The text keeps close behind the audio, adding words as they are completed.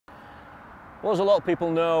Well, as a lot of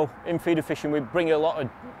people know, in feeder fishing we bring a lot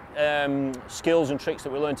of skills and tricks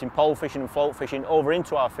that we learnt in pole fishing and float fishing over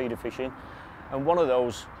into our feeder fishing, and one of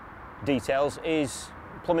those details is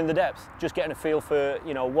plumbing the depth, just getting a feel for,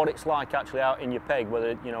 you know, what it's like actually out in your peg,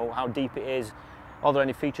 whether, you know, how deep it is, are there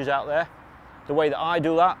any features out there. The way that I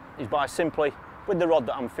do that is by simply, with the rod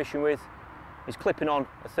that I'm fishing with, is clipping on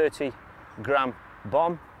a 30-gram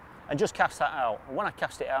bomb and just cast that out. And when I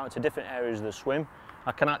cast it out into different areas of the swim,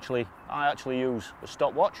 I actually use a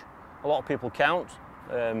stopwatch. A lot of people count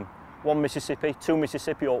 1 Mississippi, 2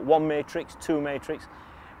 Mississippi, or 1 matrix, 2 matrix.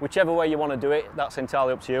 Whichever way you want to do it, that's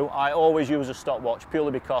entirely up to you. I always use a stopwatch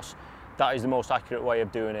purely because that is the most accurate way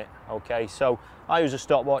of doing it. Okay, so I use a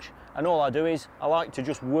stopwatch, and all I do is I like to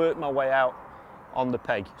just work my way out on the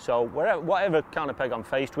peg. So whatever kind of peg I'm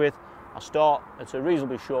faced with, I start at a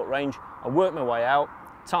reasonably short range, I work my way out,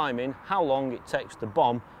 timing how long it takes the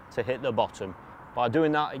bomb to hit the bottom. By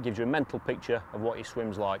doing that, it gives you a mental picture of what your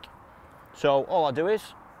swim's like. So all I do is,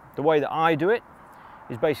 the way that I do it,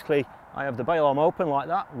 is basically I have the bail arm open like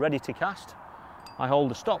that, ready to cast. I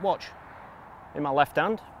hold the stopwatch in my left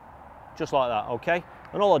hand, just like that, okay?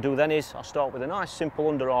 And all I do then is I start with a nice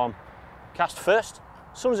simple underarm cast first.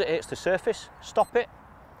 As soon as it hits the surface, stop it,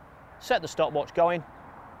 set the stopwatch going,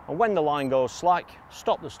 and when the line goes slack,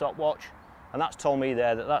 stop the stopwatch, and that's told me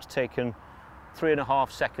there that that's taken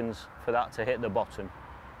 3.5 seconds for that to hit the bottom.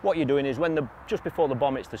 What you're doing is just before the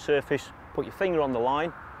bomb hits the surface, put your finger on the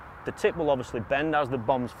line. The tip will obviously bend as the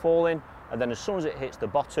bomb's falling, and then as soon as it hits the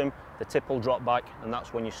bottom, the tip will drop back, and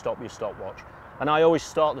that's when you stop your stopwatch. And I always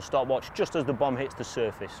start the stopwatch just as the bomb hits the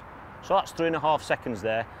surface. So that's 3.5 seconds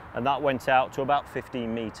there, and that went out to about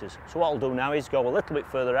 15 meters. So what I'll do now is go a little bit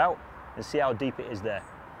further out and see how deep it is there.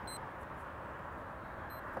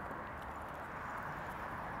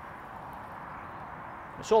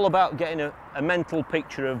 It's all about getting a mental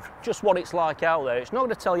picture of just what it's like out there. It's not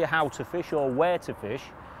going to tell you how to fish or where to fish,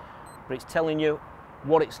 but it's telling you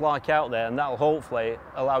what it's like out there, and that'll hopefully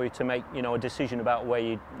allow you to make, you know, a decision about where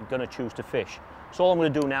you're going to choose to fish. So all I'm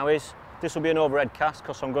going to do now is, this will be an overhead cast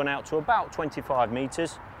because I'm going out to about 25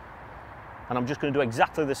 meters, and I'm just going to do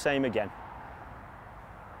exactly the same again.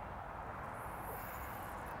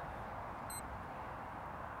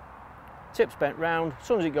 Tip's bent round, as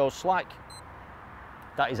soon as it goes slack,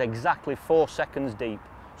 that is exactly 4 seconds deep.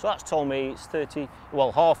 So that's told me it's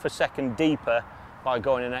half a second deeper by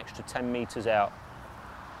going an extra 10 meters out.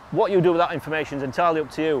 What you do with that information is entirely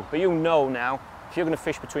up to you, but you know now, if you're going to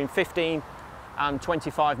fish between 15 and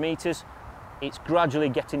 25 meters, it's gradually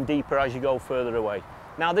getting deeper as you go further away.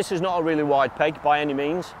 Now, this is not a really wide peg by any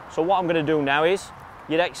means, so what I'm going to do now is,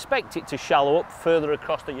 you'd expect it to shallow up further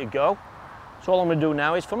across that you go. So all I'm going to do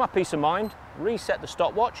now is, for my peace of mind, reset the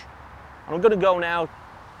stopwatch, and I'm going to go now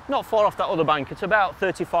not far off that other bank, it's about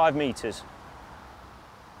 35 meters.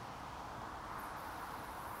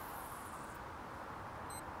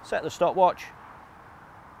 Set the stopwatch,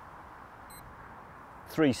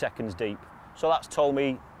 3 seconds deep. So that's told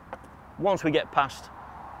me once we get past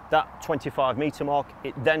that 25 meter mark,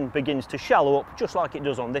 it then begins to shallow up just like it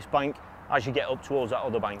does on this bank as you get up towards that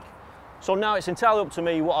other bank. So now it's entirely up to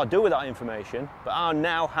me what I do with that information, but I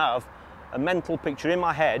now have a mental picture in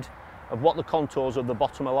my head of what the contours of the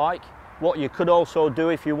bottom are like. What you could also do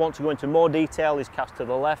if you want to go into more detail is cast to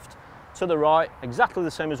the left, to the right, exactly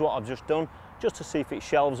the same as what I've just done, just to see if it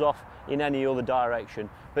shelves off in any other direction.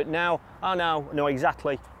 But now I know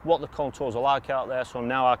exactly what the contours are like out there, so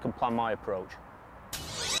now I can plan my approach.